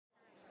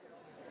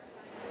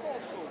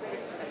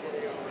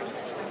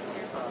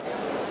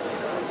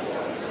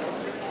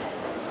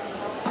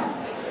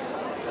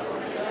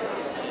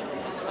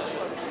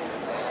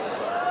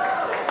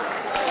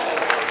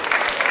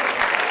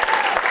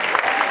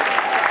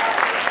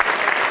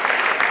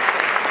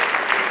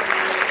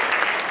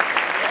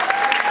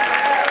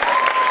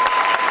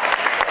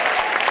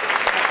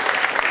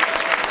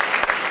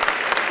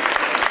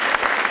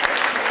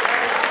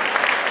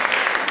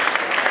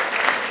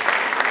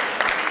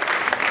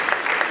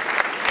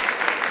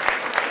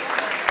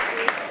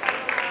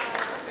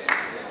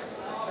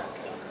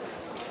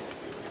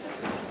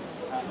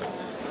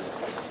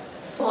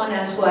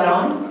Alfonso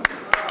Cuaron.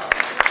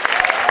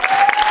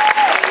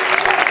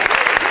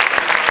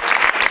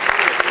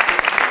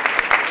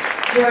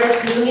 George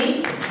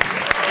Clooney.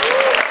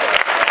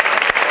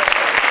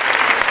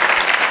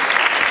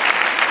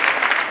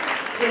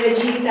 Il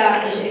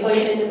regista e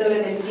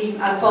co-sceneggiatore del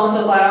film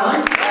Alfonso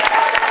Cuaron.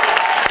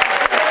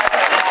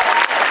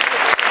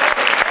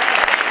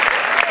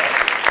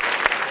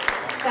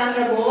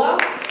 Sandra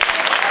Bullock.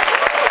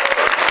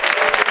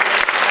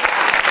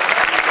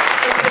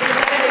 Il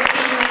produttore del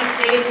film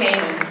David.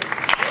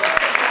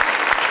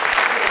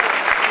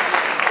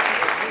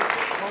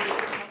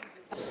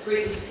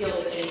 Greatly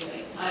skilled at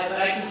anything,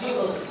 but I can do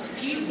a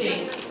few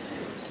things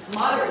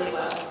moderately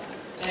well,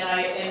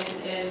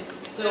 and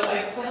so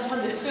I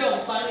found this film.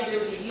 Finally, there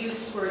was a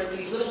use for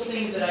these little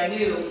things that I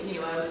knew.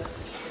 You know, I was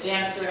a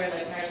dancer, and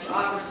my parents were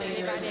opera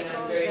singers, and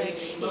I'm very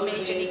easily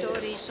motivated.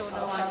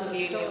 Alfonso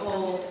gave me a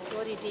whole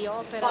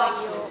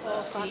boxes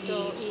of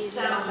CDs,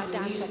 sounds,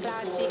 and music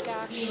scores,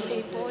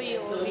 feelings,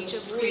 so he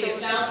just created a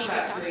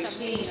soundtrack for each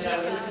scene that I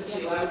would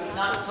listen to. I would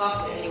not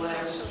talk to anyone. I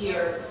would just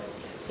hear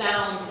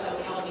sounds that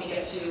would help me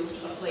get to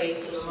a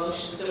place of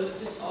emotion. So it was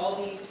just all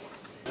these.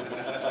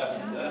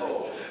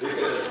 No,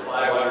 because there were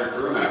 500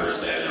 crew members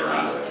standing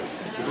around it.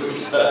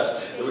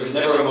 There was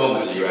never a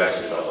moment that you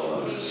actually felt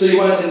alone. So you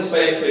weren't in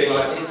space being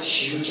like, it's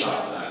huge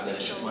out there, there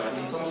just might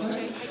be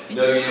something?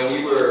 No, you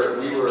know,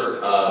 we were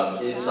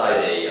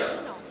inside a,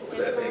 what was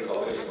that thing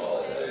called? What do you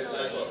call it?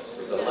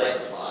 It was a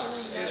light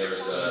box, and there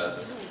was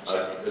a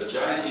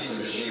giant piece of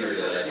machinery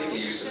that I think they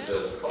used to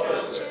build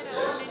cars with.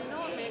 Yes.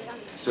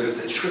 So it's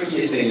the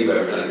trickiest thing you've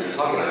ever done. You're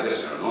talking like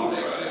this,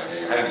 normally,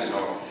 you're having this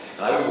normal.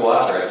 And I would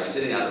watch her, I'd be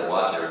sitting out there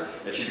watching her,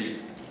 and she'd be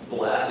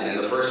blasting. In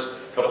the first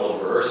couple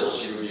of rehearsals,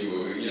 she would be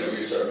moving, you know,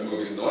 you start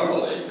moving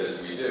normally, because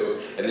we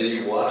do. And then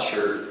you watch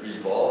her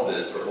evolve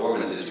this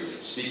performance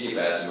into speaking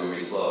fast and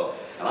moving slow.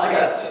 And I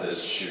got to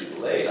this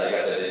shoot late. I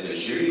got that they'd been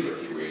shooting for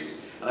a few weeks.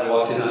 And I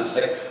walked in and I was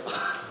like,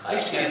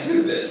 I can't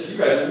do this. You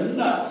guys are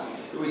nuts.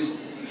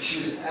 She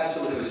was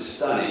absolutely, it was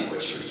stunning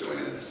what she was doing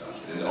in this film.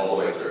 And all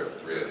the way through,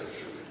 really,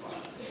 truly fun.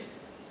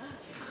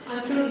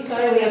 I'm truly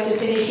sorry we have to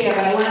finish here,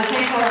 but I want to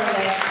thank all